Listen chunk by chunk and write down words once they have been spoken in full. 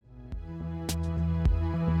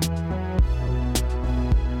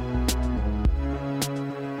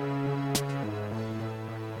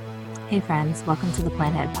Hey friends, welcome to the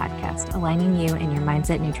Plant Ahead Podcast, aligning you in your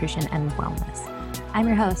mindset, nutrition, and wellness. I'm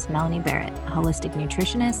your host, Melanie Barrett, a holistic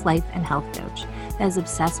nutritionist, life, and health coach that is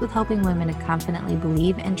obsessed with helping women to confidently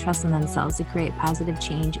believe and trust in themselves to create positive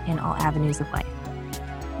change in all avenues of life.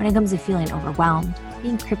 When it comes to feeling overwhelmed,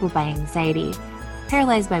 being crippled by anxiety,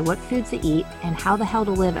 paralyzed by what foods to eat, and how the hell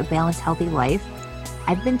to live a balanced, healthy life,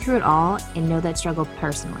 I've been through it all and know that struggle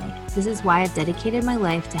personally. This is why I've dedicated my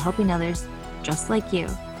life to helping others just like you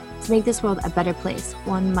to make this world a better place,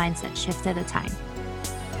 one mindset shift at a time.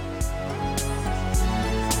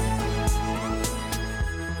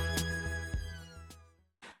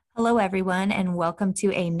 Hello, everyone, and welcome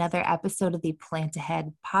to another episode of the Plant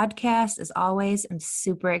Ahead podcast. As always, I'm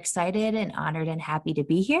super excited and honored and happy to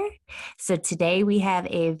be here. So today we have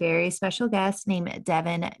a very special guest named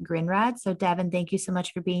Devin Grindrod. So Devin, thank you so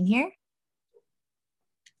much for being here.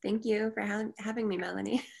 Thank you for having me,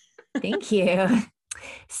 Melanie. Thank you.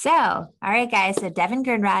 So, all right, guys. So Devin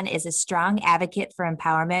Grindrod is a strong advocate for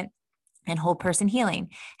empowerment and whole person healing.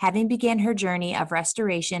 Having began her journey of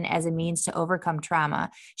restoration as a means to overcome trauma,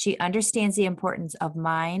 she understands the importance of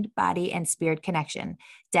mind, body, and spirit connection.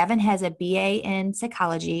 Devin has a BA in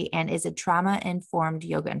psychology and is a trauma-informed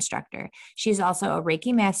yoga instructor. She's also a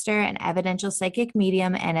Reiki master, an evidential psychic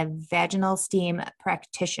medium, and a vaginal steam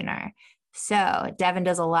practitioner. So Devin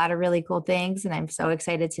does a lot of really cool things, and I'm so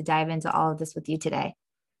excited to dive into all of this with you today.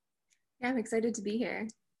 Yeah, I'm excited to be here.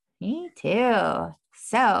 Me too.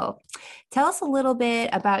 So tell us a little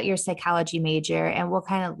bit about your psychology major and what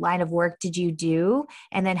kind of line of work did you do?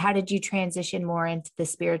 And then how did you transition more into the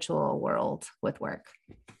spiritual world with work?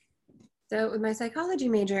 So with my psychology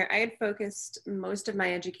major, I had focused most of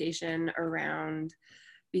my education around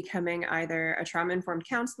becoming either a trauma-informed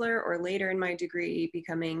counselor or later in my degree,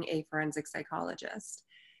 becoming a forensic psychologist.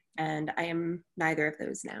 And I am neither of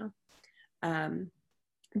those now.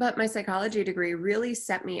 But my psychology degree really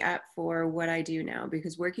set me up for what I do now,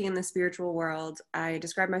 because working in the spiritual world, I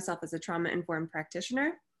describe myself as a trauma-informed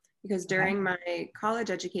practitioner, because during my college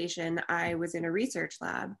education, I was in a research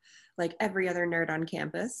lab like every other nerd on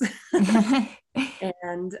campus.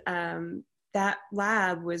 And that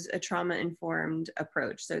lab was a trauma-informed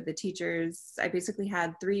approach. So the teachers, I basically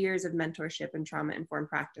had 3 years of mentorship in trauma-informed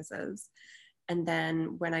practices. And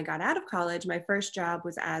then when I got out of college, my first job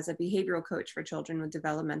was as a behavioral coach for children with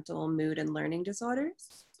developmental mood and learning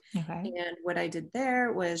disorders. Okay. And what I did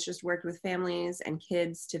there was just worked with families and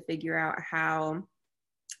kids to figure out how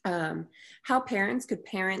parents could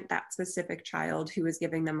parent that specific child who was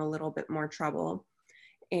giving them a little bit more trouble,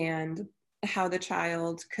 and how the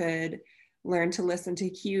child could learn to listen to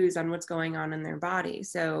cues on what's going on in their body.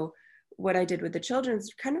 So what I did with the children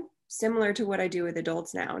is kind of similar to what I do with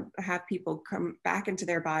adults now. I have people come back into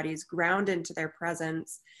their bodies, ground into their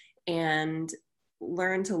presence, and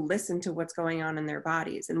learn to listen to what's going on in their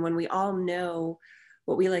bodies. And when we all know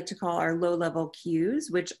what we like to call our low-level cues,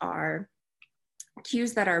 which are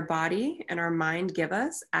cues that our body and our mind give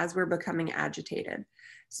us as we're becoming agitated.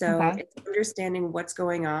 So it's understanding what's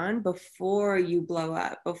going on before you blow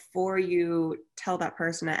up, before you tell that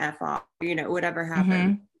person to F off, whatever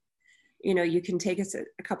happened. You can take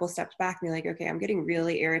a couple steps back and be like, okay, I'm getting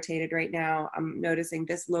really irritated right now. I'm noticing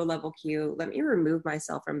this low level cue. Let me remove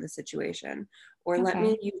myself from the situation, or let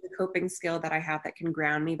me use a coping skill that I have that can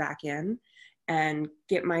ground me back in and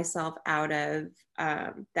get myself out of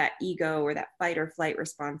that ego or that fight or flight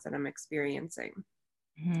response that I'm experiencing.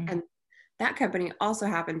 And that company also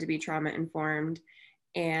happened to be trauma informed.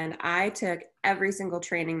 And I took every single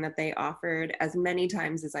training that they offered as many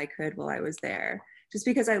times as I could while I was there, just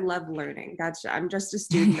because I love learning. I'm just a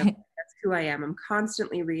student of that's who I am. I'm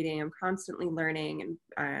constantly reading, I'm constantly learning,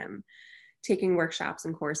 and taking workshops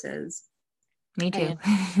and courses. Me too.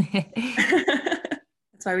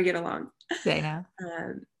 That's why we get along. I know.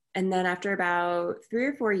 And then after about 3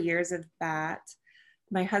 or 4 years of that,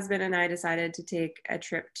 my husband and I decided to take a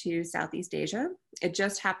trip to Southeast Asia. It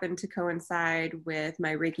just happened to coincide with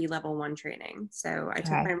my Reiki level 1 training. So I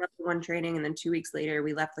took my level 1 training, and then 2 weeks later,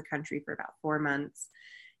 we left the country for about 4 months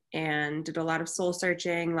and did a lot of soul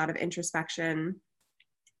searching, a lot of introspection.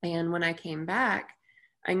 And when I came back,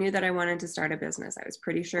 I knew that I wanted to start a business. I was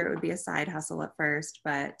pretty sure it would be a side hustle at first,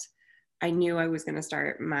 but I knew I was going to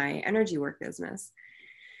start my energy work business.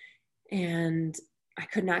 And I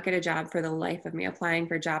could not get a job for the life of me, applying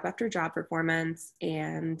for job after job for 4 months.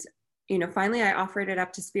 And, finally I offered it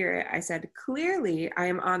up to Spirit. I said, clearly I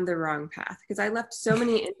am on the wrong path, because I left so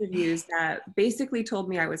many interviews that basically told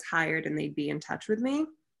me I was hired and they'd be in touch with me.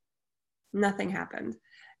 Nothing happened.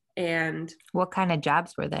 And what kind of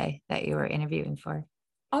jobs were they that you were interviewing for?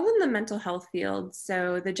 All in the mental health field.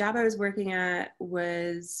 So the job I was working at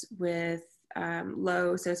was with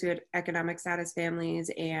low socioeconomic status families,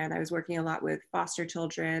 and I was working a lot with foster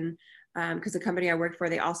children because the company I worked for,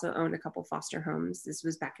 they also owned a couple foster homes. This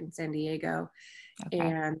was back in San Diego. Okay.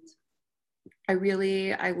 And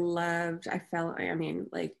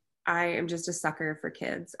I am just a sucker for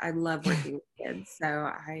kids. I love working with kids. So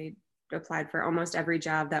I applied for almost every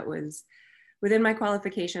job that was within my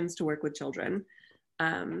qualifications to work with children.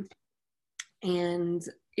 And,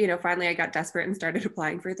 finally I got desperate and started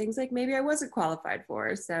applying for things like maybe I wasn't qualified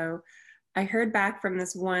for. So I heard back from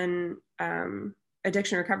this one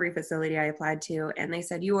addiction recovery facility I applied to, and they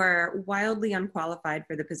said, you are wildly unqualified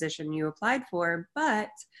for the position you applied for, but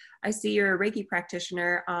I see you're a Reiki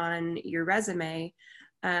practitioner on your resume.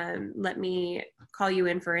 Let me call you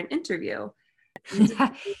in for an interview.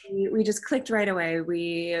 We just clicked right away.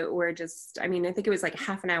 We were just, I think it was like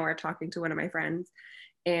half an hour talking to one of my friends.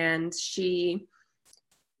 And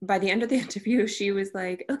by the end of the interview, she was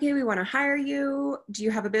like, okay, we want to hire you. Do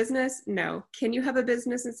you have a business? No. Can you have a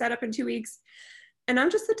business and set up in 2 weeks? And I'm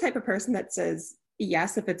just the type of person that says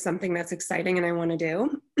yes if it's something that's exciting and I want to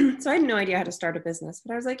do. So I had no idea how to start a business,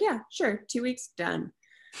 but I was like, yeah, sure, 2 weeks, done.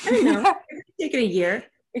 I didn't know. It could have taken a year.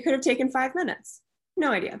 It could have taken 5 minutes.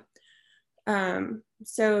 No idea.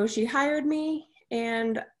 So she hired me,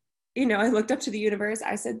 and, I looked up to the universe.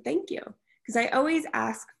 I said, thank you. Because I always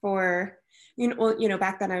ask for,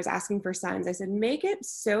 back then I was asking for signs. I said, make it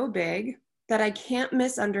so big that I can't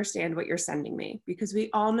misunderstand what you're sending me, because we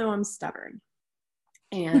all know I'm stubborn.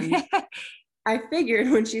 And I figured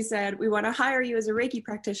when she said, we want to hire you as a Reiki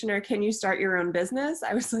practitioner, can you start your own business?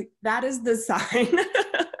 I was like, that is the sign.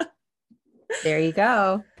 There you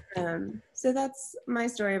go. So that's my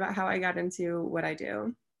story about how I got into what I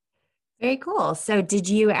do. Very cool. So did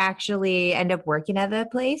you actually end up working at the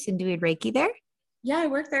place and doing Reiki there? Yeah, I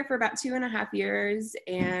worked there for about 2.5 years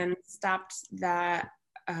and stopped that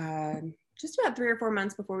just about 3 or 4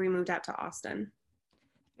 months before we moved out to Austin.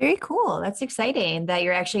 Very cool. That's exciting that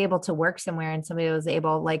you're actually able to work somewhere and somebody was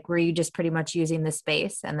able, like, were you just pretty much using the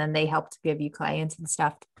space and then they helped give you clients and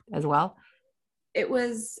stuff as well? It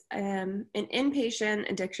was an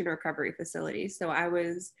inpatient addiction recovery facility. So I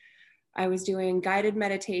was doing guided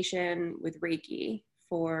meditation with Reiki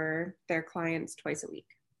for their clients twice a week.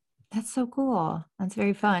 That's so cool. That's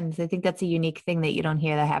very fun. I think that's a unique thing that you don't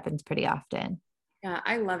hear that happens pretty often. Yeah,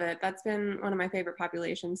 I love it. That's been one of my favorite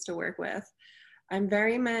populations to work with. I'm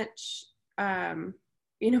very much,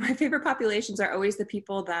 my favorite populations are always the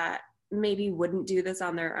people that maybe wouldn't do this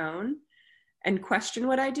on their own and question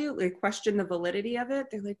what I do, like question the validity of it.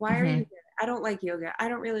 They're like, why are you here? I don't like yoga. I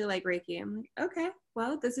don't really like Reiki. I'm like, okay,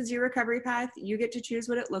 well, this is your recovery path. You get to choose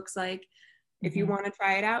what it looks like. If you want to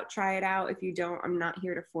try it out, try it out. If you don't, I'm not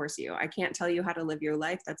here to force you. I can't tell you how to live your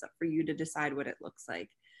life. That's up for you to decide what it looks like.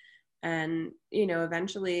 And,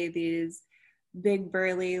 eventually these big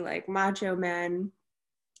burly, like macho men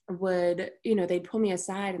would, they'd pull me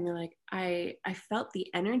aside and they're like, I felt the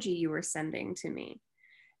energy you were sending to me.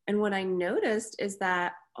 And what I noticed is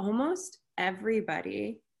that almost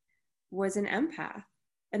everybody was an empath.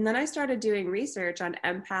 And then I started doing research on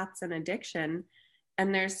empaths and addiction.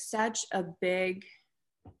 And there's such a big,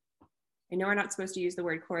 I know we're not supposed to use the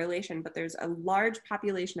word correlation, but there's a large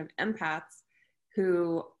population of empaths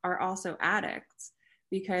who are also addicts.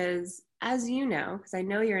 Because as you know, because I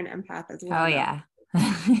know you're an empath as well. Oh, yeah.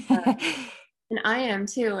 And I am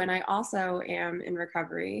too. And I also am in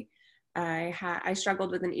recovery. I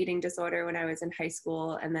struggled with an eating disorder when I was in high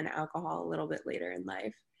school, and then alcohol a little bit later in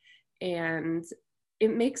life. And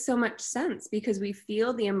it makes so much sense because we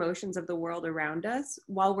feel the emotions of the world around us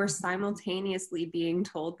while we're simultaneously being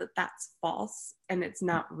told that that's false and it's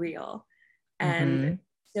not real. And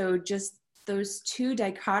so just those two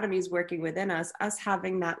dichotomies working within us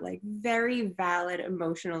having that like very valid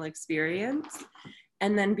emotional experience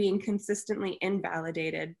and then being consistently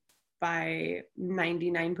invalidated by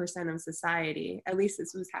 99% of society. At least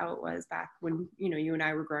this was how it was back when, you and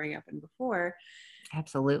I were growing up and before.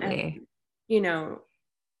 Absolutely. And,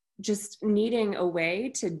 just needing a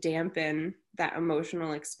way to dampen that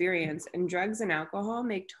emotional experience, and drugs and alcohol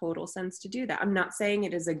make total sense to do that. I'm not saying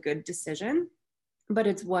it is a good decision, but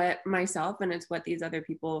it's what myself and it's what these other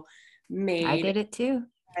people made. I did it too.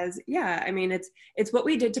 It's what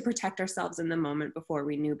we did to protect ourselves in the moment before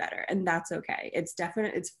we knew better. And that's okay. It's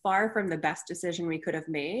far from the best decision we could have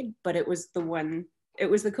made, but it was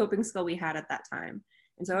the coping skill we had at that time.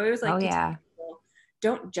 And so I always like tell people,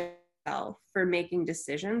 don't judge yourself for making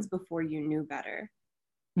decisions before you knew better.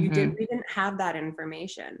 We didn't have that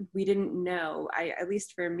information. We didn't know. At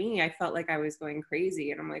least for me, I felt like I was going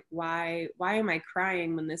crazy, and I'm like, why am I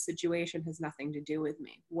crying when this situation has nothing to do with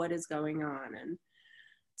me? What is going on? And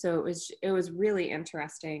so it was really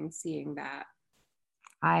interesting seeing that.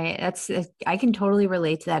 I can totally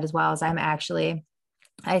relate to that as well, as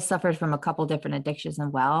I suffered from a couple different addictions as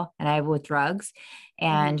well, and I with drugs.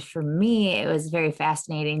 And for me, it was very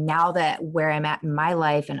fascinating now that where I'm at in my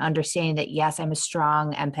life and understanding that, yes, I'm a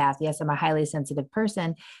strong empath. Yes, I'm a highly sensitive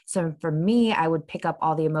person. So for me, I would pick up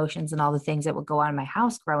all the emotions and all the things that would go on in my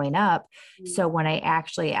house growing up. So when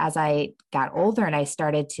as I got older and I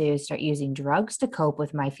started to start using drugs to cope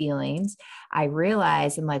with my feelings, I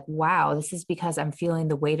realized I'm like, wow, this is because I'm feeling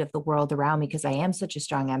the weight of the world around me because I am such a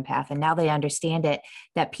strong empath. And now that I understand it,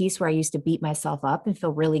 that piece where I used to beat myself up and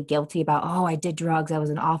feel really guilty about, oh, I did drugs, I was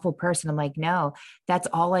an awful person. I'm like, no, that's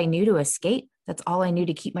all I knew to escape. That's all I knew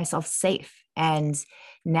to keep myself safe. And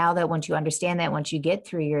now that once you understand that, once you get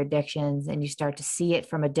through your addictions and you start to see it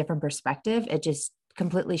from a different perspective, it just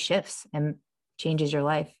completely shifts and changes your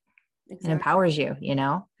life and empowers you, you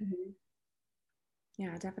know?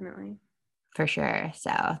 Yeah, definitely. For sure.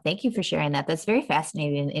 So thank you for sharing that. That's very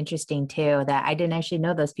fascinating and interesting too, that I didn't actually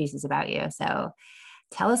know those pieces about you. So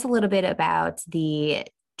tell us a little bit about the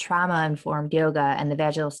trauma-informed yoga and the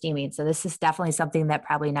vaginal steaming. So this is definitely something that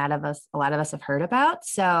probably a lot of us have heard about.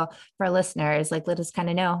 So for our listeners, let us kind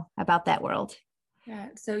of know about that world. Yeah.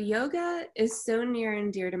 So yoga is so near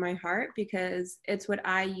and dear to my heart because it's what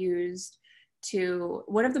I used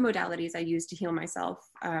one of the modalities I used to heal myself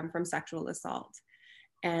from sexual assault.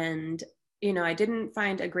 And, I didn't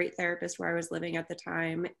find a great therapist where I was living at the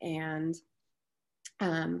time. And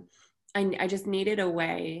I just needed a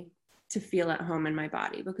way to feel at home in my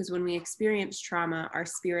body, because when we experience trauma, our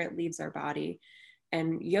spirit leaves our body.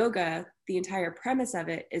 And yoga, the entire premise of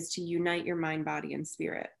it is to unite your mind, body, and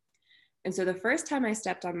spirit. And so the first time I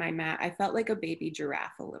stepped on my mat, I felt like a baby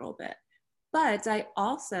giraffe a little bit. But I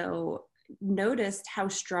also noticed how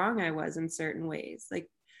strong I was in certain ways. Like,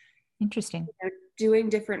 interesting. Doing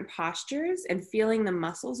different postures and feeling the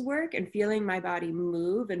muscles work and feeling my body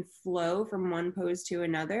move and flow from one pose to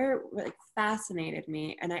another, like, fascinated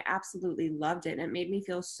me. And I absolutely loved it. And it made me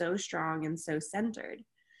feel so strong and so centered.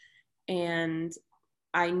 And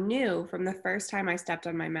I knew from the first time I stepped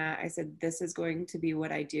on my mat, I said, this is going to be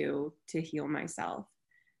what I do to heal myself.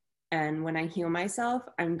 And when I heal myself,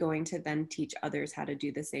 I'm going to then teach others how to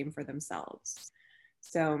do the same for themselves.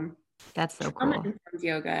 So that's so cool. Trauma-informed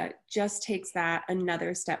yoga just takes that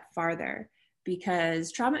another step farther,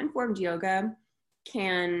 because trauma-informed yoga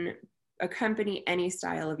can accompany any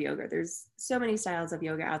style of yoga. There's so many styles of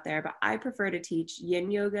yoga out there, but I prefer to teach yin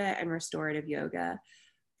yoga and restorative yoga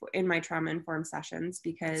in my trauma-informed sessions.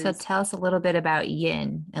 Because so tell us a little bit about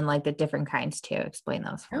yin and like the different kinds too. Explain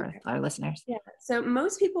those for our listeners. Yeah. So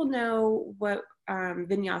most people know what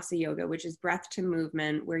vinyasa yoga, which is breath to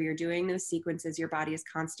movement, where you're doing those sequences, your body is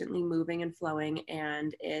constantly moving and flowing,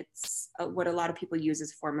 and it's what a lot of people use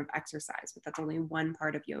as a form of exercise, but that's only one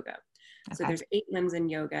part of yoga. Okay. So there's 8 limbs in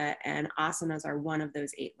yoga, and asanas are one of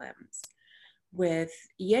those 8 limbs. With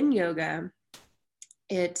yin yoga,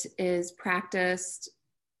 it is practiced,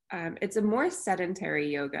 it's a more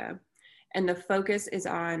sedentary yoga, and the focus is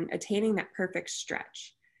on attaining that perfect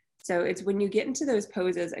stretch. So it's when you get into those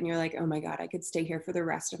poses and you're like, oh my God, I could stay here for the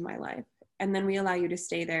rest of my life. And then we allow you to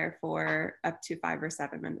stay there for up to 5 or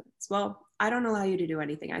 7 minutes. Well, I don't allow you to do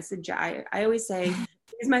anything. I always say,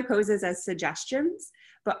 use my poses as suggestions,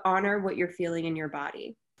 but honor what you're feeling in your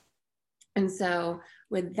body. And so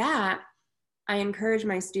with that, I encourage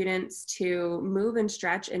my students to move and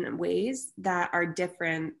stretch in ways that are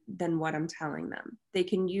different than what I'm telling them. They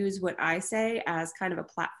can use what I say as kind of a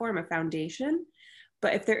platform, a foundation.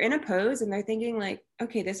 But if they're in a pose and they're thinking like,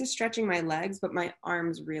 okay, this is stretching my legs, but my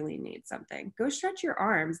arms really need something, go stretch your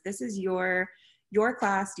arms. This is your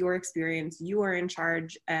class, your experience. You are in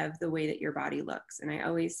charge of the way that your body looks. And I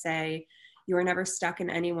always say, you are never stuck in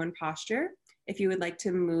any one posture. If you would like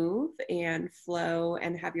to move and flow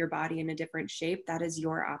and have your body in a different shape, that is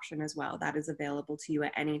your option as well. That is available to you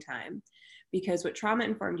at any time. Because what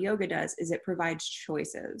trauma-informed yoga does is it provides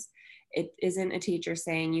choices. It isn't a teacher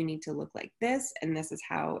saying you need to look like this and this is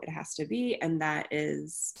how it has to be, and that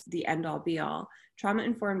is the end all be all.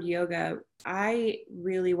 Trauma-informed yoga, I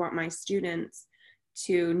really want my students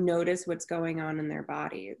to notice what's going on in their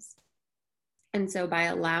bodies. And so by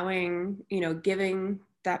allowing, giving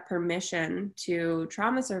that permission to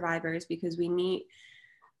trauma survivors, because we need,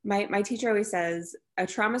 my teacher always says, a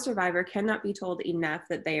trauma survivor cannot be told enough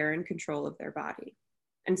that they are in control of their body.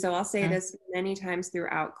 And so I'll say this many times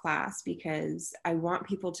throughout class because I want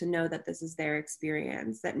people to know that this is their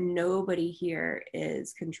experience, that nobody here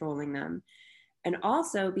is controlling them. And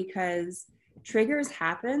also because triggers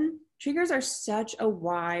happen, triggers are such a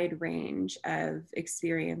wide range of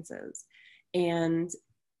experiences. And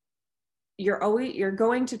you're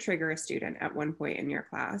going to trigger a student at one point in your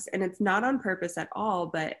class, and it's not on purpose at all,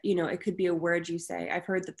 but it could be a word you say. I've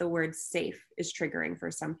heard that the word safe is triggering for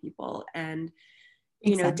some people, and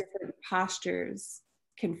different postures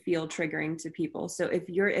can feel triggering to people. So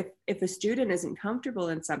if a student isn't comfortable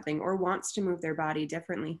in something or wants to move their body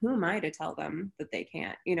differently, who am I to tell them that they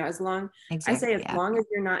can't? As long as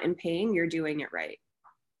you're not in pain, you're doing it right.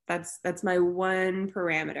 That's my one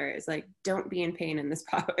parameter, is like, don't be in pain in this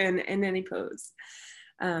in any pose.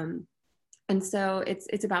 And so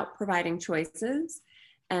it's about providing choices,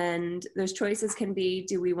 and those choices can be,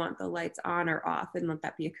 do we want the lights on or off, and let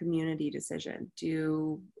that be a community decision.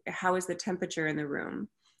 How is the temperature in the room?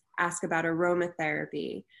 Ask about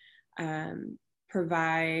aromatherapy.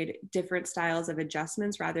 Provide different styles of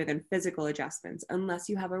adjustments rather than physical adjustments, unless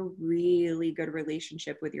you have a really good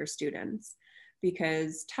relationship with your students,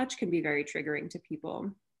 because touch can be very triggering to people,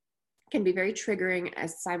 can be very triggering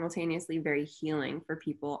as simultaneously very healing for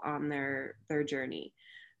people on their journey.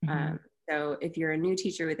 Mm-hmm. So if you're a new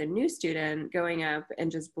teacher with a new student, going up and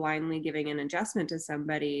just blindly giving an adjustment to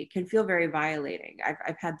somebody can feel very violating.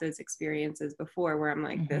 I've had those experiences before where I'm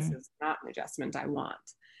like, mm-hmm. This is not an adjustment I want.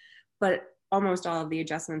 But almost all of the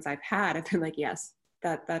adjustments I've had, I've been like, yes,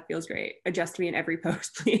 that feels great. Adjust me in every pose,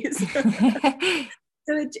 please.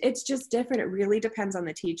 So it's just different. It really depends on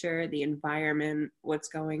the teacher, the environment, what's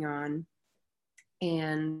going on.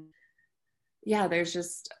 And yeah, there's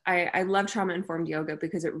just, I love trauma-informed yoga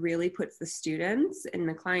because it really puts the students and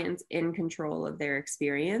the clients in control of their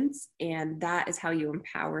experience. And that is how you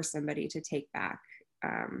empower somebody to take back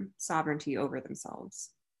sovereignty over themselves.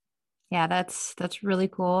 Yeah, that's really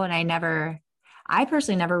cool. And I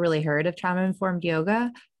personally never really heard of trauma-informed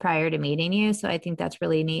yoga prior to meeting you. So I think that's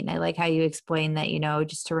really neat. And I like how you explain that,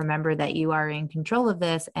 just to remember that you are in control of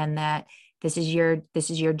this, and that this is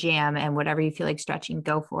your jam, and whatever you feel like stretching,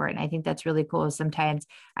 go for it. And I think that's really cool. Sometimes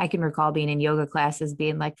I can recall being in yoga classes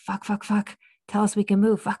being like, fuck, tell us we can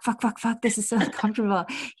move. Fuck. This is so uncomfortable,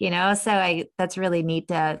 so that's really neat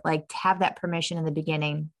to have that permission in the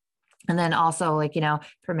beginning. And then also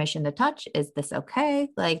permission to touch. Is this okay?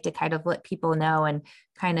 To kind of let people know and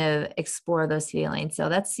kind of explore those feelings. So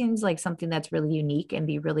that seems like something that's really unique and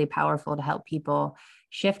be really powerful to help people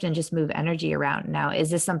shift and just move energy around. Now, is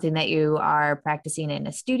this something that you are practicing in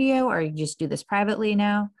a studio, or you just do this privately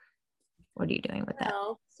now? What are you doing with that?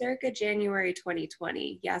 Circa January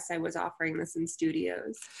 2020. Yes, I was offering this in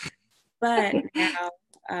studios, but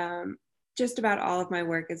now just about all of my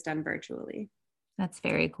work is done virtually. That's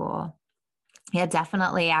very cool. Yeah,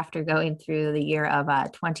 definitely. After going through the year of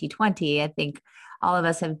 2020, I think all of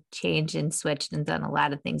us have changed and switched and done a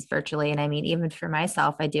lot of things virtually. And I mean, even for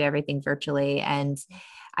myself, I do everything virtually, and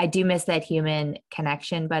I do miss that human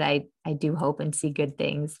connection, but I do hope and see good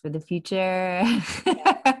things for the future.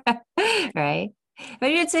 Right.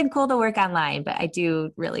 But it's been cool to work online, but I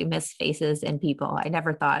do really miss faces and people. I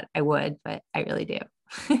never thought I would, but I really do.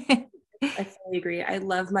 I fully agree. I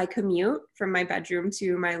love my commute from my bedroom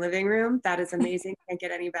to my living room. That is amazing. Can't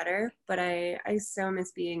get any better, but I so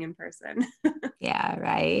miss being in person. Yeah,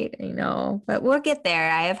 right. I know, but we'll get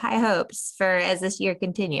there. I have high hopes for as this year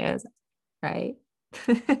continues, right?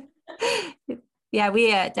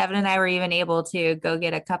 Yeah, Devin and I were even able to go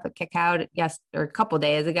get a cup of cacao a couple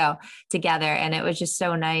days ago together. And it was just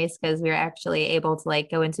so nice because we were actually able to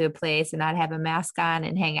go into a place and not have a mask on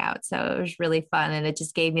and hang out. So it was really fun. And it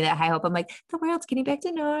just gave me that high hope. I'm like, the world's getting back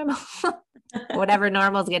to normal. Whatever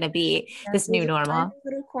normal is going to be, this new normal.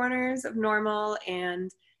 Little corners of normal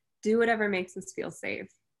and do whatever makes us feel safe.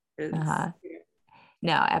 No,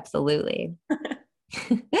 absolutely.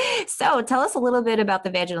 So tell us a little bit about the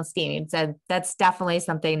vaginal steaming. So that's definitely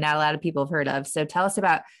something not a lot of people have heard of. So tell us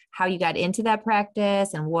about how you got into that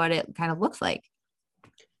practice and what it kind of looks like.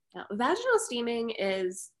 Now, vaginal steaming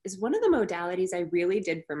is one of the modalities I really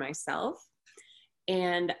did for myself.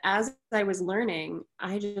 And as I was learning,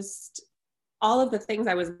 all of the things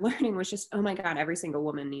I was learning was just, oh my God, every single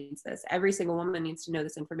woman needs this. Every single woman needs to know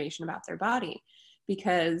this information about their body,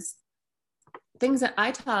 because things that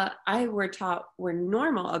I were taught were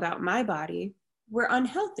normal about my body were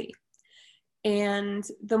unhealthy. And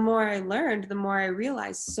the more I learned, the more I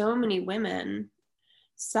realized so many women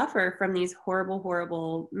suffer from these horrible,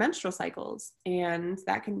 horrible menstrual cycles. And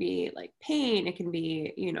that can be like pain. It can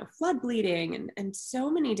be, flood bleeding and so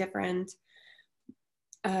many different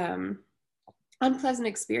unpleasant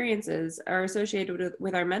experiences are associated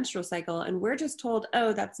with our menstrual cycle, and we're just told,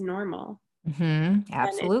 oh, that's normal. And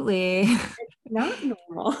Absolutely. it's not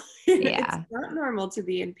normal. It's Yeah. not normal to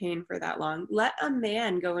be in pain for that long. Let a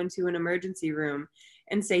man go into an emergency room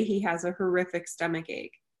and say he has a horrific stomach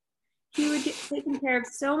ache. He would get taken care of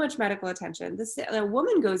so much medical attention. A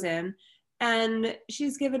woman goes in and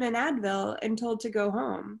she's given an Advil and told to go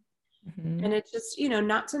home. And it's just,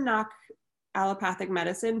 not to knock allopathic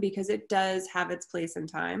medicine, because it does have its place in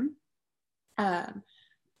time.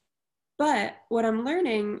 But what I'm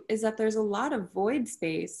learning is that there's a lot of void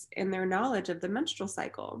space in their knowledge of the menstrual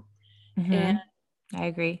cycle. And I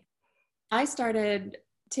agree. I started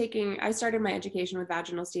my education with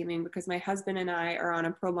vaginal steaming because my husband and I are on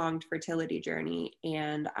a prolonged fertility journey,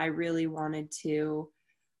 and I really wanted to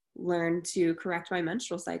learn to correct my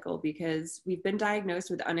menstrual cycle because we've been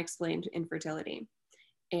diagnosed with unexplained infertility.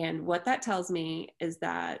 And what that tells me is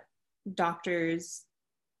that doctors,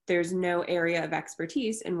 there's no area of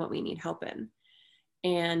expertise in what we need help in.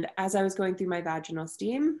 And as I was going through my vaginal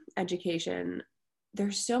steam education,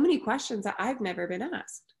 there's so many questions that I've never been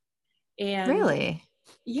asked. And Really?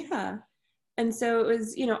 yeah. And so it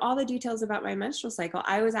was, all the details about my menstrual cycle.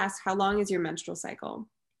 I was asked, how long is your menstrual cycle?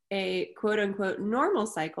 A quote unquote normal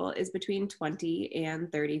cycle is between 20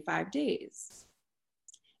 and 35 days.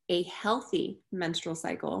 A healthy menstrual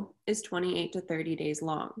cycle is 28 to 30 days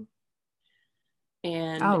long.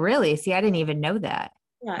 And oh, really? See, I didn't even know that.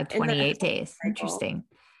 yeah, 28 days. cycle, Interesting.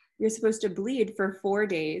 You're supposed to bleed for 4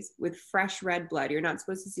 days with fresh red blood. You're not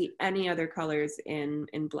supposed to see any other colors in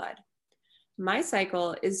blood. My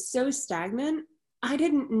cycle is so stagnant, I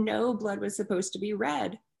didn't know blood was supposed to be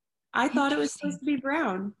red. I thought it was supposed to be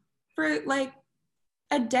brown. For like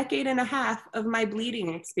a decade and a half of my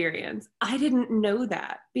bleeding experience, I didn't know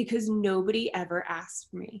that because nobody ever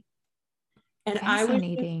asked me. And I was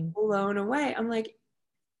just blown away. I'm like,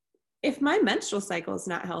 if my menstrual cycle is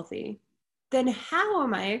not healthy, then how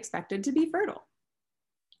am I expected to be fertile?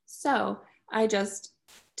 So I just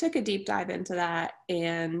took a deep dive into that,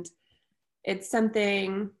 and it's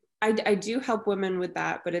something I do help women with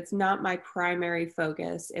that, but it's not my primary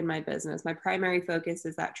focus in my business. My primary focus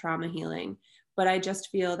is that trauma healing. But I just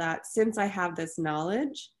feel that since I have this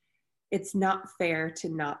knowledge, it's not fair to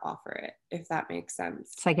not offer it, if that makes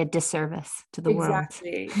sense. It's like a disservice to the world.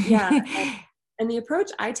 Exactly. Yeah. And the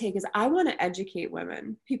approach I take is I want to educate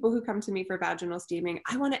women, people who come to me for vaginal steaming.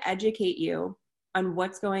 I want to educate you on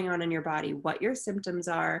what's going on in your body, what your symptoms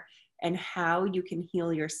are, and how you can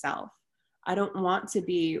heal yourself. I don't want to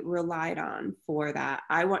be relied on for that.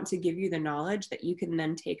 I want to give you the knowledge that you can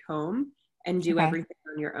then take home and do everything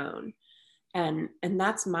on your own. And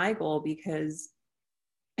that's my goal, because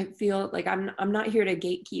I feel like I'm not here to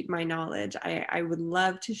gatekeep my knowledge. I would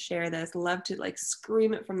love to share this, love to like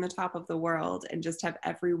scream it from the top of the world and just have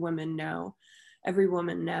every woman know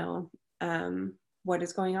what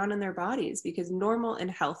is going on in their bodies, because normal and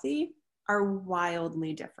healthy are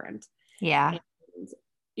wildly different. Yeah.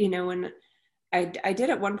 And, when I did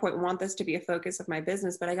at one point want this to be a focus of my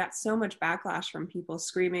business, but I got so much backlash from people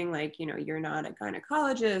screaming like, you're not a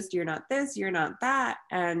gynecologist, you're not this, you're not that.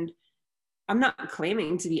 And I'm not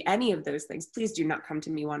claiming to be any of those things. Please do not come to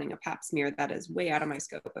me wanting a pap smear. That is way out of my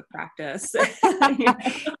scope of practice.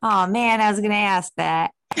 Oh man, I was going to ask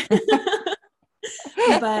that.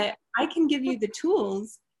 But I can give you the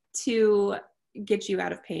tools to get you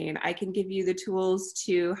out of pain. I can give you the tools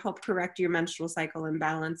to help correct your menstrual cycle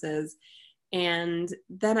imbalances. And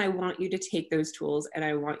then I want you to take those tools and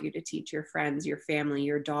I want you to teach your friends, your family,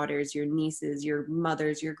 your daughters, your nieces, your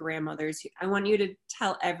mothers, your grandmothers. I want you to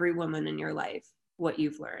tell every woman in your life what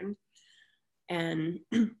you've learned. And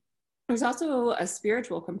there's also a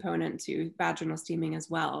spiritual component to vaginal steaming as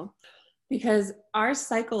well, because our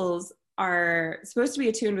cycles are supposed to be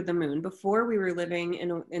attuned with the moon. Before we were living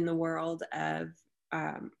in the world of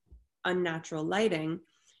unnatural lighting,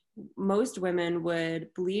 most women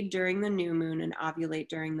would bleed during the new moon and ovulate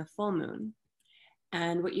during the full moon.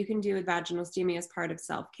 And what you can do with vaginal steaming as part of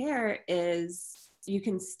self-care is you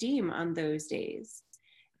can steam on those days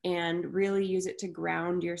and really use it to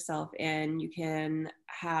ground yourself in. You can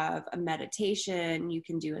have a meditation, you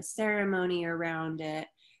can do a ceremony around it.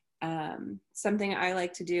 Something I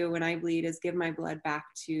like to do when I bleed is give my blood back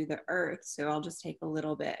to the earth. So I'll just take a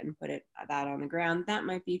little bit and put that on the ground. That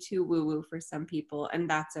might be too woo-woo for some people, and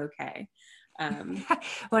that's okay.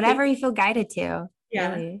 Whatever you feel guided to.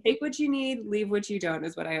 Yeah. Really. Take what you need, leave what you don't,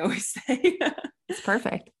 is what I always say. It's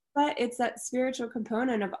perfect. But it's that spiritual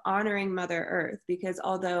component of honoring Mother Earth, because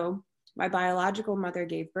although my biological mother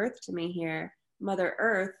gave birth to me here, Mother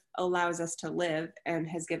Earth allows us to live and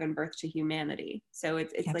has given birth to humanity. So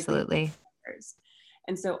it's absolutely like first.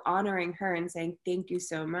 And so honoring her and saying, thank you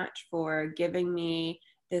so much for giving me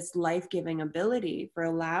this life-giving ability, for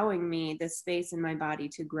allowing me this space in my body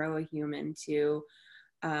to grow a human, to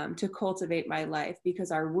cultivate my life,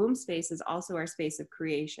 because our womb space is also our space of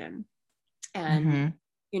creation. And,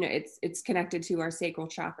 you know, it's connected to our sacral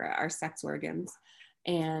chakra, our sex organs.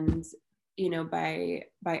 And, you know, by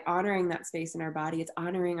honoring that space in our body, it's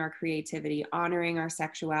honoring our creativity, honoring our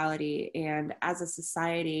sexuality. And as a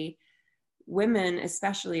society, women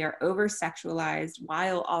especially are over sexualized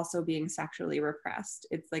while also being sexually repressed.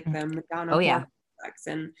 It's like the Madonna complex.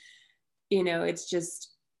 And, you know, it's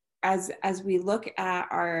just, as we look at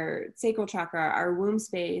our sacral chakra, our womb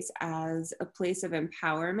space as a place of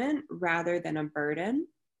empowerment rather than a burden,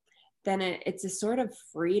 then it's a sort of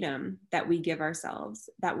freedom that we give ourselves,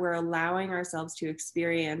 that we're allowing ourselves to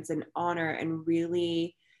experience and honor and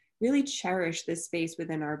really, really cherish this space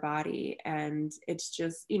within our body. And it's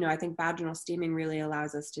just, you know, I think vaginal steaming really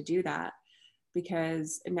allows us to do that,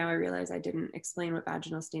 because now I realize I didn't explain what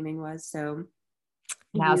vaginal steaming was. So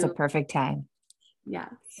now's a perfect time. Yeah.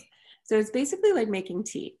 So it's basically like making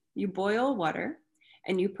tea. You boil water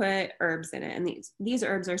and you put herbs in it. And these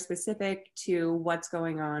herbs are specific to what's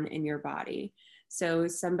going on in your body. So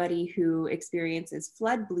somebody who experiences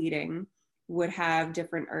flood bleeding would have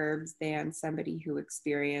different herbs than somebody who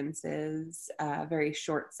experiences a very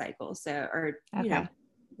short cycle. So, or, you know,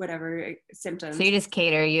 whatever symptoms. So you just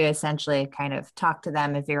cater, you essentially kind of talk to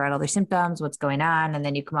them and figure out all their symptoms, what's going on, and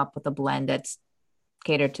then you come up with a blend that's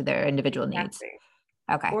catered to their individual needs.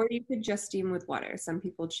 Okay. Or you could just steam with water. Some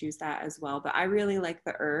people choose that as well, but I really like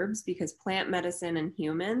the herbs because plant medicine and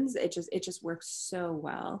humans, it just works so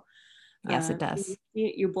well. Yes, it does.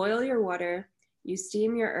 You boil your water, you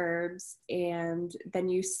steam your herbs, and then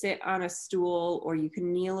you sit on a stool, or you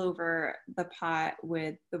can kneel over the pot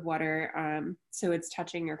with the water, so it's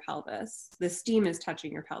touching your pelvis. The steam is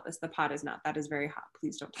touching your pelvis. The pot is not. That is very hot.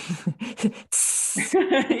 Please don't touch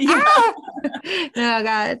it. Oh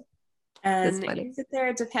God. And you sit there.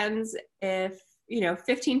 It depends if, you know,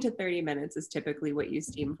 15 to 30 minutes is typically what you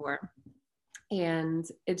steam for. And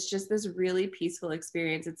it's just this really peaceful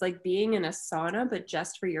experience. It's like being in a sauna, but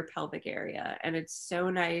just for your pelvic area. And it's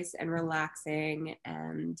so nice and relaxing.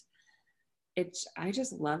 And I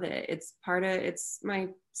just love it. It's my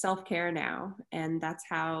self-care now. And that's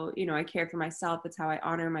how, you know, I care for myself. It's how I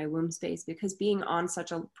honor my womb space, because being on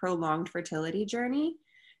such a prolonged fertility journey,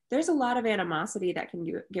 there's a lot of animosity that can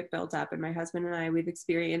get built up. And my husband and I, we've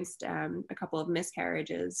experienced a couple of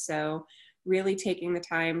miscarriages. So really taking the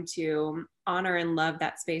time to honor and love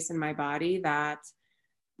that space in my body that,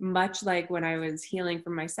 much like when I was healing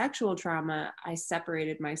from my sexual trauma, I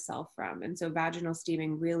separated myself from. And so vaginal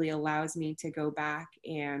steaming really allows me to go back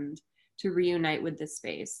and to reunite with this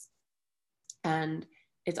space. And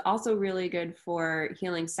it's also really good for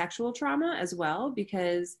healing sexual trauma as well,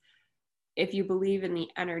 because if you believe in the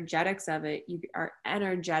energetics of it, you are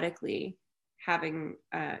energetically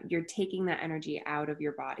you're taking that energy out of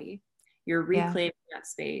your body. You're reclaiming that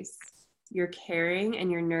space. You're caring and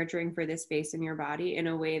you're nurturing for this space in your body in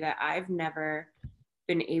a way that I've never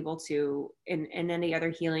been able to in any other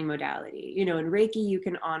healing modality. You know, in Reiki, you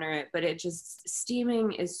can honor it, but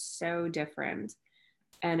steaming is so different.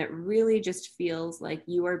 And it really just feels like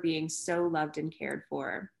you are being so loved and cared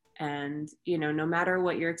for. And, you know, no matter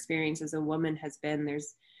what your experience as a woman has been,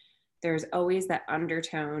 there's always that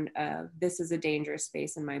undertone of, this is a dangerous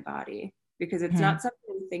space in my body, because it's not something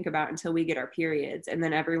we think about until we get our periods. And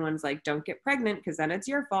then everyone's like, don't get pregnant because then it's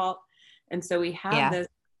your fault. And so we have this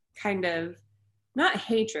kind of, not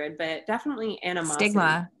hatred, but definitely animosity.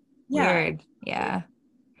 Stigma. Weird. Yeah.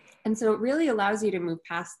 And so it really allows you to move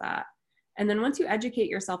past that. And then once you educate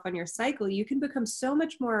yourself on your cycle, you can become so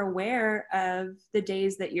much more aware of the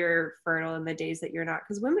days that you're fertile and the days that you're not.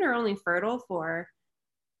 Because women are only fertile for,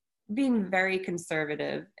 being very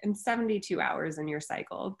conservative, in 72 hours in your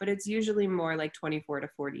cycle, but it's usually more like 24 to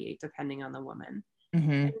 48, depending on the woman.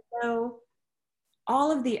 And so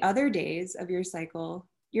all of the other days of your cycle,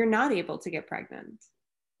 you're not able to get pregnant.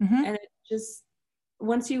 And it just,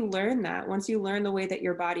 once you learn the way that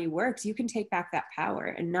your body works, you can take back that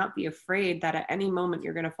power and not be afraid that at any moment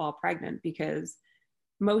you're going to fall pregnant, because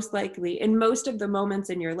most likely in most of the moments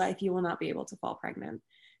in your life, you will not be able to fall pregnant.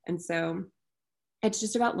 And so it's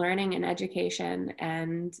just about learning and education.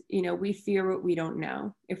 And, you know, we fear what we don't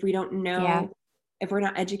know. If we don't know, if we're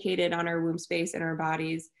not educated on our womb space and our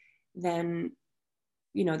bodies, then,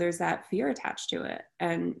 you know, there's that fear attached to it.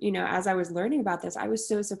 And, you know, as I was learning about this, I was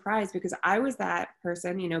so surprised, because I was that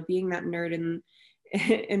person, you know, being that nerd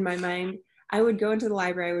in my mind. I would go into the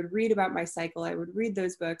library, I would read about my cycle, I would read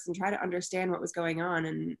those books and try to understand what was going on.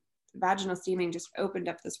 And vaginal steaming just opened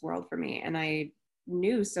up this world for me. And I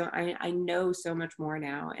know so much more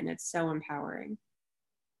now, and it's so empowering.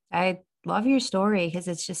 I love your story because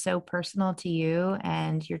it's just so personal to you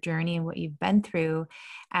and your journey and what you've been through.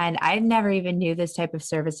 And I never even knew this type of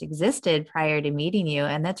service existed prior to meeting you.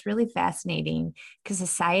 And that's really fascinating because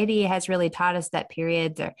society has really taught us that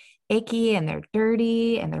periods are icky and they're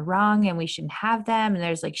dirty and they're wrong and we shouldn't have them. And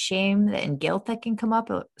there's like shame and guilt that can come up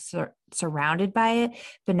surrounded by it.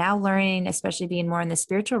 But now learning, especially being more in the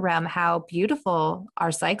spiritual realm, how beautiful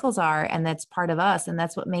our cycles are. And that's part of us. And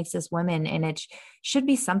that's what makes us women. And it should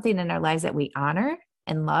be something in our lives that we honor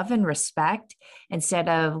and love and respect instead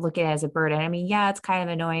of looking at it as a burden. I mean, yeah, it's kind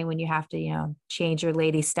of annoying when you have to, change your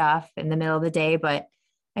lady stuff in the middle of the day, but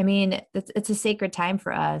I mean, it's a sacred time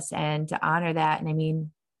for us and to honor that. And I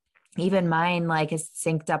mean, even mine like is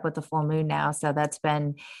synced up with the full moon now. So that's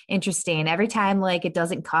been interesting. Every time like it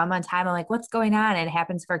doesn't come on time, I'm like, what's going on? And it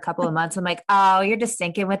happens for a couple of months. I'm like, oh, you're just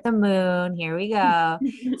syncing with the moon. Here we go.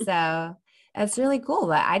 So that's really cool.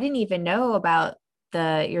 But I didn't even know about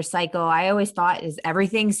your cycle. I always thought is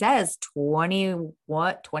everything says 20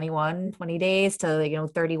 days to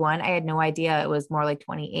 31. I had no idea it was more like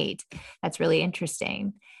 28. That's really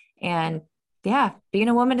interesting. And yeah, being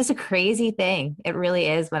a woman is a crazy thing. It really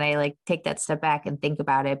is when I like take that step back and think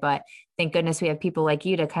about it. But thank goodness we have people like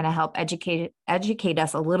you to kind of help educate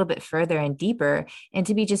us a little bit further and deeper and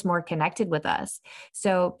to be just more connected with us.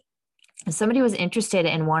 So if somebody was interested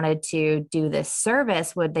and wanted to do this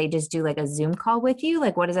service, would they just do like a Zoom call with you?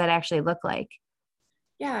 Like, what does that actually look like?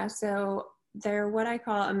 Yeah, so they're what I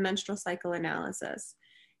call a menstrual cycle analysis.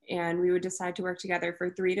 And we would decide to work together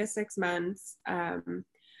for 3 to 6 months.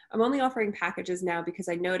 I'm only offering packages now because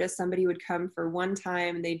I noticed somebody would come for one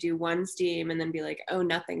time and they do one steam and then be like, oh,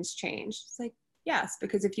 nothing's changed. It's like, yes,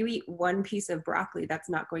 because if you eat one piece of broccoli, that's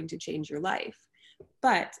not going to change your life.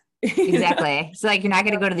 But exactly. So like, you're not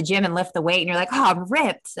going to go to the gym and lift the weight and you're like, oh, I'm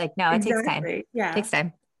ripped. Like, no, it takes time. Yeah. It takes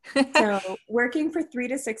time. So working for 3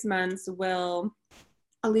 to 6 months will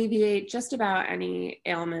alleviate just about any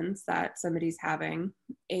ailments that somebody's having.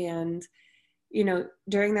 And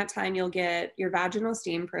during that time, you'll get your vaginal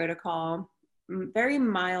steam protocol, very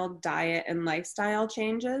mild diet and lifestyle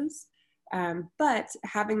changes. But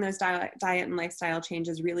having those diet and lifestyle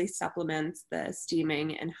changes really supplements the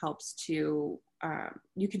steaming and helps to,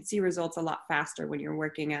 you can see results a lot faster when you're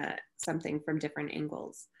working at something from different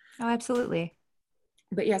angles. Oh, absolutely.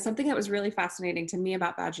 But yeah, something that was really fascinating to me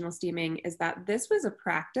about vaginal steaming is that this was a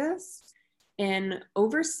practice in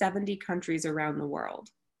over 70 countries around the world.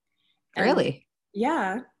 Really?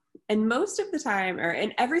 Yeah. And most of the time, or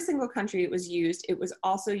in every single country it was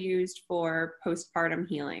also used for postpartum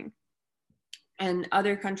healing. And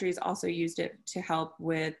other countries also used it to help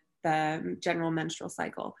with the general menstrual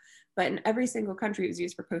cycle. But in every single country, it was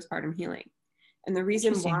used for postpartum healing. And the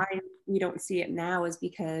reason why we don't see it now is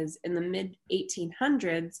because in the mid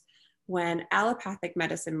 1800s, when allopathic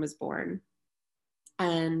medicine was born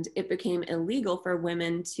and it became illegal for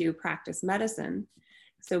women to practice medicine,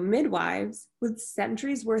 so midwives with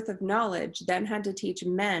centuries worth of knowledge then had to teach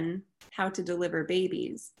men how to deliver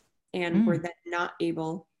babies and were then not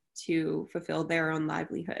able to fulfill their own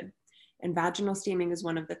livelihood. And vaginal steaming is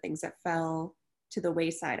one of the things that fell to the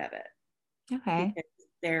wayside of it. Okay. Because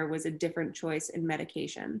there was a different choice in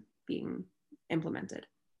medication being implemented.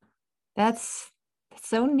 That's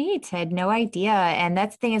so neat. I had no idea. And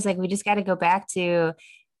that's the thing is like, we just got to go back to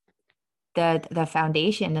the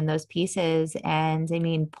foundation and those pieces. And I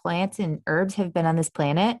mean, plants and herbs have been on this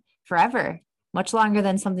planet forever, much longer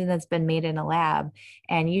than something that's been made in a lab.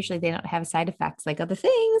 And usually they don't have side effects like other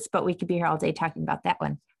things, but we could be here all day talking about that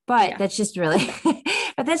one. But that's just really,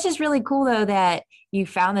 but that's just really cool though, that you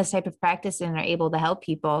found this type of practice and are able to help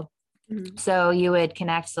people. Mm-hmm. So you would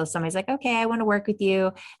connect. So somebody's like, okay, I want to work with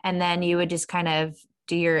you. And then you would just kind of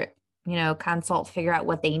do your, consult, figure out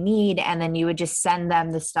what they need. And then you would just send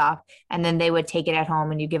them the stuff and then they would take it at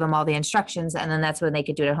home and you give them all the instructions. And then that's when they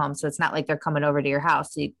could do it at home. So it's not like they're coming over to your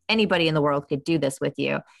house. So anybody in the world could do this with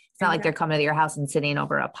you. It's not like they're coming to your house and sitting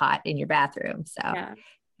over a pot in your bathroom. So,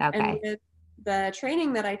 okay. And with the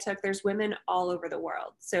training that I took, there's women all over the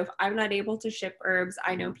world. So if I'm not able to ship herbs,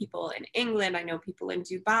 I know people in England, I know people in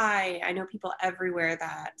Dubai, I know people everywhere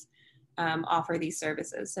that offer these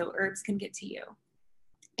services. So herbs can get to you.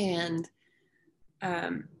 And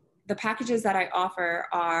the packages that I offer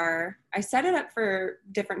I set it up for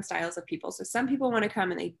different styles of people. So some people want to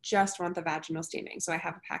come and they just want the vaginal steaming. So I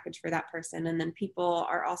have a package for that person. And then people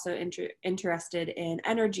are also interested in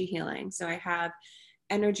energy healing. So I have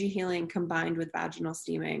energy healing combined with vaginal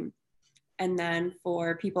steaming. And then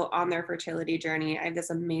for people on their fertility journey, I have this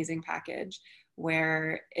amazing package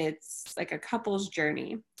where it's like a couple's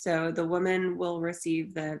journey. So the woman will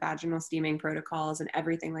receive the vaginal steaming protocols and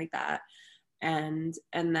everything like that. And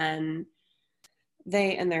then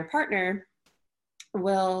they and their partner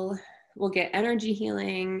will get energy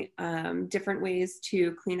healing, different ways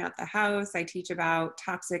to clean out the house. I teach about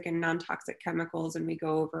toxic and non-toxic chemicals, and we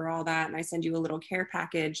go over all that. And I send you a little care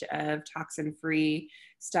package of toxin-free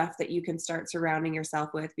stuff that you can start surrounding yourself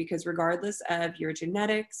with, because regardless of your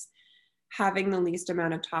genetics, having the least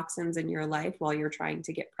amount of toxins in your life while you're trying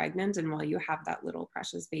to get pregnant and while you have that little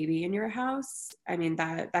precious baby in your house, I mean,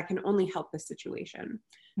 that can only help the situation.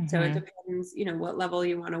 Mm-hmm. So it depends, what level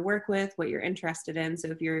you want to work with, what you're interested in. So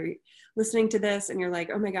if you're listening to this and you're like,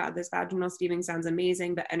 oh my God, this vaginal steaming sounds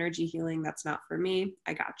amazing, but energy healing, that's not for me,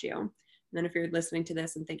 I got you. And then if you're listening to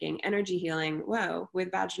this and thinking energy healing, whoa,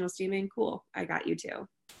 with vaginal steaming, cool, I got you too.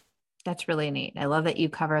 That's really neat. I love that you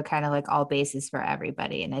cover kind of like all bases for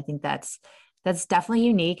everybody. And I think that's definitely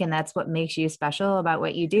unique. And that's what makes you special about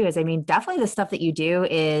what you do is, definitely the stuff that you do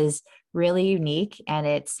is really unique, and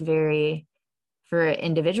it's very for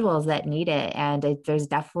individuals that need it. And there's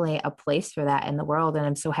definitely a place for that in the world. And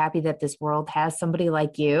I'm so happy that this world has somebody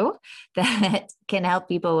like you that can help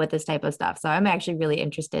people with this type of stuff. So I'm actually really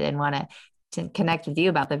interested and want to connect with you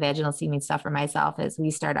about the vaginal steaming stuff for myself as we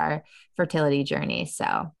start our fertility journey.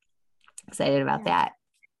 So excited about that.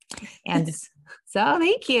 And so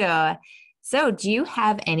thank you. So do you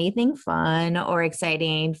have anything fun or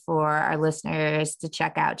exciting for our listeners to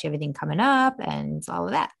check out? Do you have anything coming up and all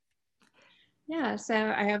of that? Yeah,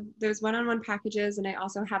 so I have those one-on-one packages, and I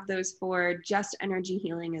also have those for just energy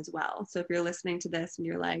healing as well. So if you're listening to this and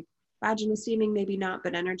you're like, vaginal steaming, maybe not,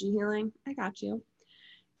 but energy healing, I got you.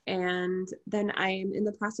 And then I'm in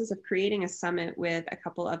the process of creating a summit with a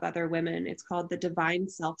couple of other women. It's called the Divine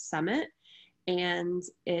Self Summit. And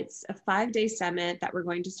it's a 5-day summit that we're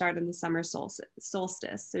going to start in the summer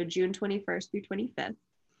solstice. So June 21st through 25th.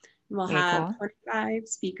 We'll have 25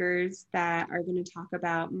 speakers that are going to talk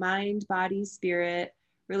about mind, body, spirit,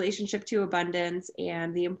 relationship to abundance,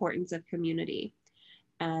 and the importance of community.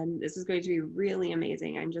 And this is going to be really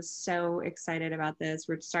amazing. I'm just so excited about this.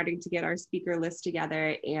 We're starting to get our speaker list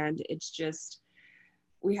together, and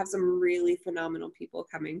we have some really phenomenal people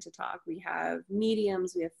coming to talk. We have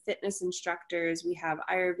mediums, we have fitness instructors, we have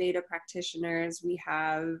Ayurveda practitioners, we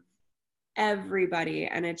have everybody,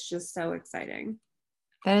 and it's just so exciting.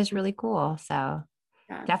 That is really cool. So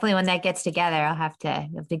definitely when that gets together, you have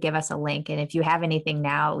to give us a link. And if you have anything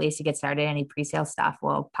now, at least to get started, any pre-sale stuff,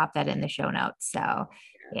 we'll pop that in the show notes. So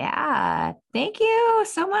yeah, thank you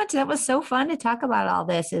so much. That was so fun to talk about all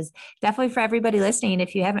this. Is definitely for everybody listening.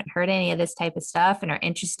 If you haven't heard any of this type of stuff and are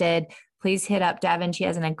interested, please hit up Devin. She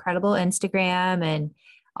has an incredible Instagram and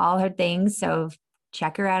all her things. So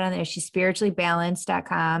check her out on there. She's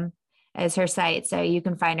spirituallybalanced.com as her site. So you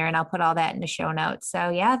can find her, and I'll put all that in the show notes. So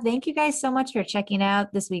yeah, thank you guys so much for checking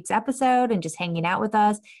out this week's episode and just hanging out with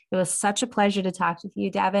us. It was such a pleasure to talk with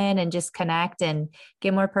you, Devin, and just connect and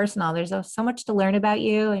get more personal. There's so much to learn about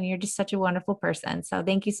you, and you're just such a wonderful person. So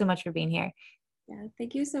thank you so much for being here. Yeah,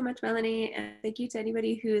 thank you so much, Melanie. And thank you to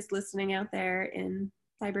anybody who is listening out there in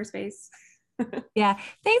cyberspace. Yeah.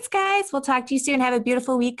 Thanks, guys. We'll talk to you soon. Have a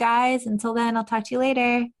beautiful week, guys. Until then, I'll talk to you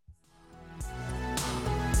later.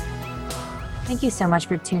 Thank you so much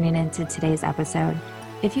for tuning in to today's episode.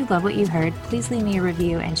 If you love what you heard, please leave me a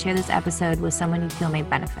review and share this episode with someone you feel may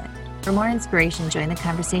benefit. For more inspiration, join the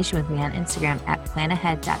conversation with me on Instagram at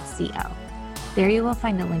planahead.co. There you will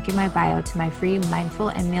find a link in my bio to my free mindful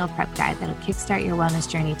and meal prep guide that'll kickstart your wellness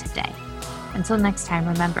journey today. Until next time,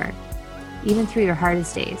 remember, even through your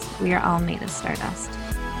hardest days, we are all made of stardust.